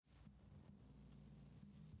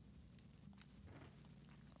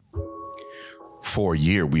For a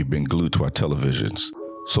year, we've been glued to our televisions,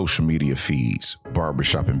 social media feeds,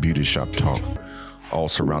 barbershop and beauty shop talk, all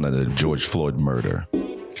surrounding the George Floyd murder.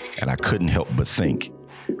 And I couldn't help but think,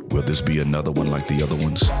 will this be another one like the other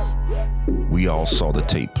ones? We all saw the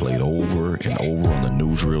tape played over and over on the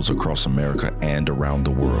newsreels across America and around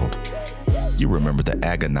the world. You remember the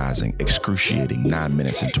agonizing, excruciating 9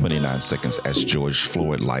 minutes and 29 seconds as George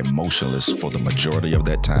Floyd lay motionless for the majority of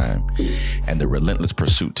that time, and the relentless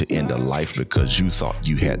pursuit to end a life because you thought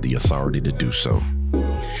you had the authority to do so.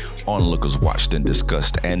 Onlookers watched in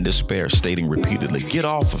disgust and despair, stating repeatedly, "Get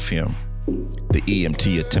off of him." The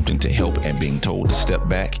EMT attempting to help and being told to step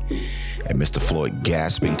back, and Mr. Floyd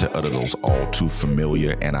gasping to utter those all too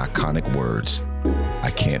familiar and iconic words,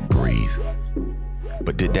 "I can't breathe."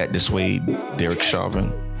 But did that dissuade Derek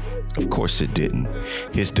Chauvin? Of course it didn't.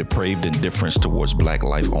 His depraved indifference towards black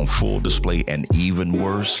life on full display, and even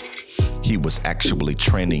worse, he was actually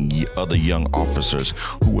training other young officers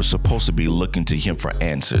who were supposed to be looking to him for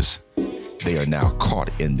answers. They are now caught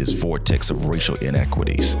in this vortex of racial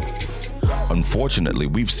inequities. Unfortunately,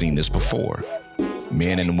 we've seen this before.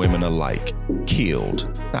 Men and women alike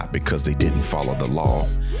killed, not because they didn't follow the law,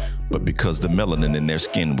 but because the melanin in their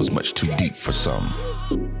skin was much too deep for some.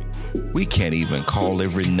 We can't even call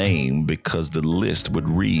every name because the list would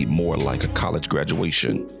read more like a college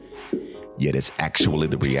graduation. Yet it's actually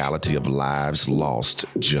the reality of lives lost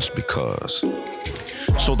just because.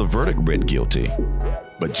 So the verdict read guilty,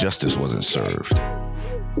 but justice wasn't served.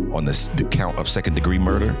 On the count of second-degree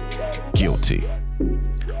murder, guilty.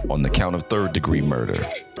 On the count of third-degree murder,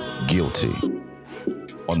 guilty.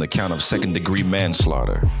 On the count of second-degree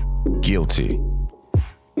manslaughter, guilty.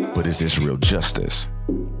 But is this real justice?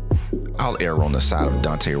 I'll err on the side of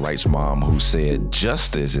Daunte Wright's mom, who said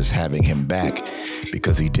justice is having him back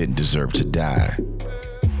because he didn't deserve to die.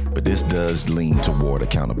 But this does lean toward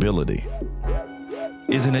accountability.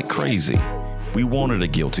 Isn't it crazy? We wanted a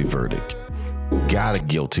guilty verdict, got a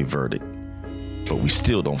guilty verdict, but we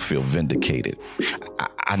still don't feel vindicated.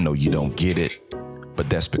 I know you don't get it, but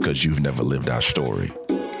that's because you've never lived our story.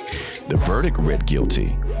 The verdict read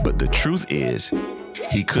guilty, but the truth is,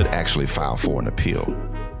 he could actually file for an appeal.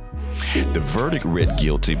 The verdict read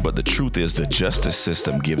guilty, but the truth is the justice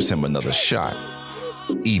system gives him another shot,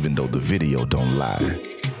 even though the video don't lie.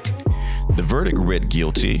 The verdict read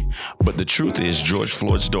guilty, but the truth is George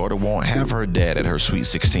Floyd's daughter won't have her dad at her Sweet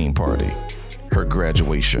 16 party, her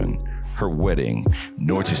graduation, her wedding,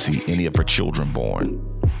 nor to see any of her children born.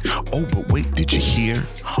 Oh, but wait, did you hear?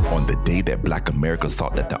 On the day that Black America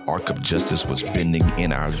thought that the arc of justice was bending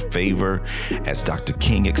in our favor, as Dr.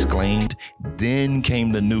 King exclaimed, then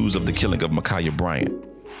came the news of the killing of Ma'Khia Bryant,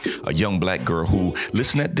 a young black girl who,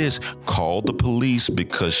 listen at this, called the police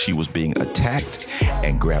because she was being attacked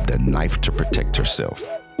and grabbed a knife to protect herself.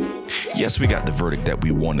 Yes, we got the verdict that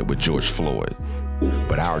we wanted with George Floyd,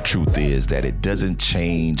 but our truth is that it doesn't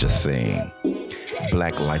change a thing.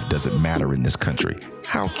 Black life doesn't matter in this country.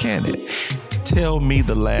 How can it? Tell me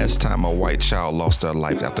the last time a white child lost their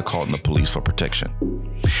life after calling the police for protection.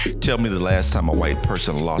 Tell me the last time a white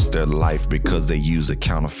person lost their life because they used a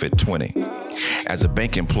counterfeit 20. As a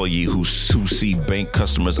bank employee who see bank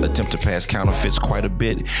customers attempt to pass counterfeits quite a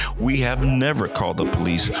bit, we have never called the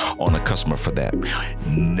police on a customer for that.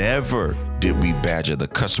 Never did we badger the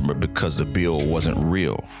customer because the bill wasn't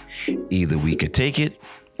real. Either we could take it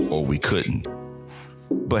or we couldn't.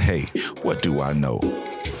 But hey, what do I know?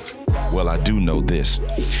 Well, I do know this.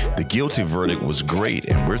 The guilty verdict was great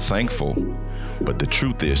and we're thankful. But the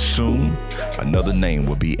truth is, soon, another name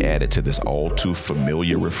will be added to this all too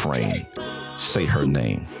familiar refrain. Say her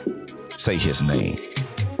name. Say his name.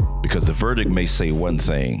 Because the verdict may say one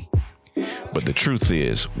thing, but the truth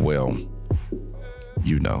is, well,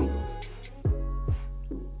 you know.